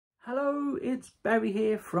Hello, it's Barry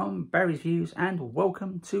here from Barry's Views and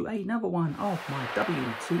welcome to another one of my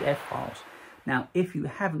WTF files. Now, if you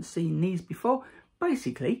haven't seen these before,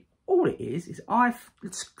 basically all it is I've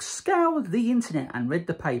scoured the internet and read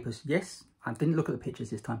the papers. Yes, I didn't look at the pictures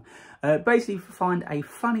this time. Basically find a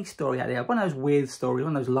funny story out there, one of those weird stories,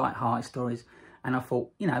 one of those light-hearted stories. And I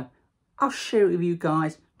thought, you know, I'll share it with you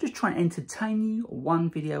guys, just try and entertain you one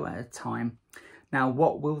video at a time. Now,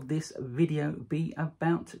 what will this video be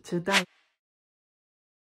about today?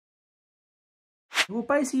 Well,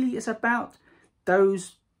 basically, it's about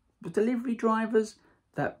those delivery drivers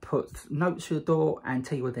that put notes to the door and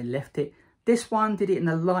tell you where they left it. This one did it in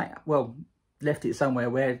a light, well, left it somewhere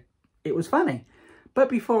where it was funny. But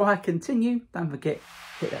before I continue, don't forget,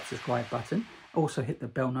 hit that subscribe button. Also hit the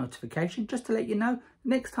bell notification just to let you know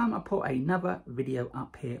next time I put another video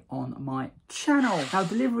up here on my channel. Now,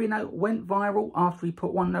 delivery note went viral after he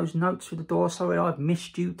put one of those notes through the door. Sorry, I've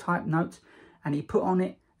missed you type notes. And he put on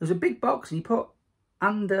it, it was a big box and he put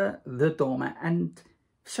under the doormat. And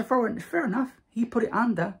so fair enough, he put it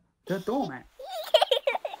under the doormat.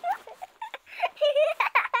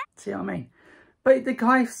 See what I mean? But the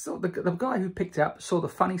guy who picked it up saw the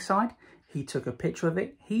funny side. He took a picture of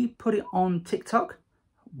it. He put it on TikTok.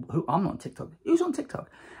 I'm not on TikTok. He was on TikTok.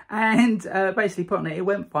 And basically put on it. It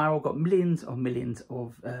went viral, got millions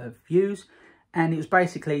of views. And it was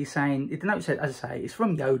basically saying, the note said, as I say, it's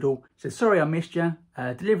from Yodel. It says, sorry I missed you.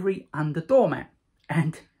 Delivery under doormat.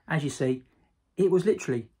 And as you see, it was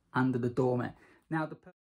literally under the doormat. Now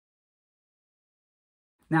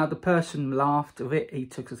the person laughed of it. He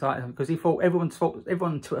took a side because he thought everyone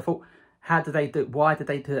on Twitter thought, how did they do it? Why did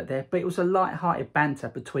they do that there? But it was a light-hearted banter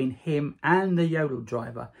between him and the yodel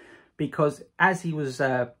driver, because as he was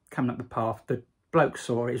coming up the path, the bloke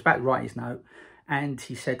saw it. He was about to write his note, and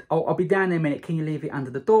he said, "Oh, I'll be down in a minute. Can you leave it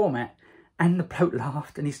under the doormat?" And the bloke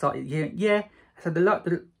laughed, and he started, yeah. So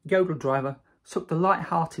the yodel driver took the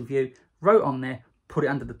light-hearted view, wrote on there, put it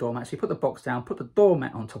under the doormat. So he put the box down, put the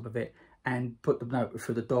doormat on top of it, and put the note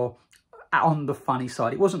through the door on the funny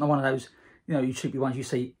side. It wasn't one of those, you know, YouTube ones you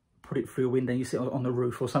see. Put it through a window, you sit on the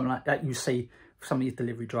roof or something like that. You see some of these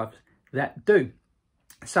delivery drivers that do.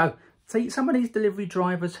 So, see, some of these delivery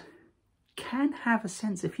drivers can have a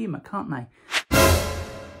sense of humour, can't they?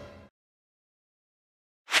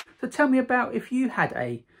 So tell me about if you had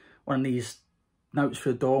one of these notes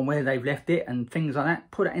for the door and where they've left it and things like that.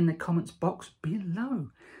 Put it in the comments box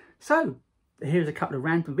below. So, here's a couple of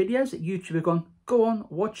random videos that YouTube have gone, go on,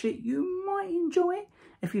 watch it. You might enjoy it.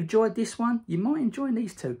 If you've enjoyed this one, you might enjoy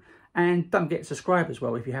these two. And don't forget to subscribe as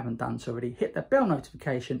well if you haven't done so already. Hit the bell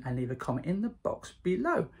notification and leave a comment in the box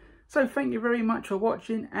below. So thank you very much for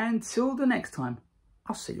watching. And till the next time,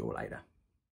 I'll see you all later.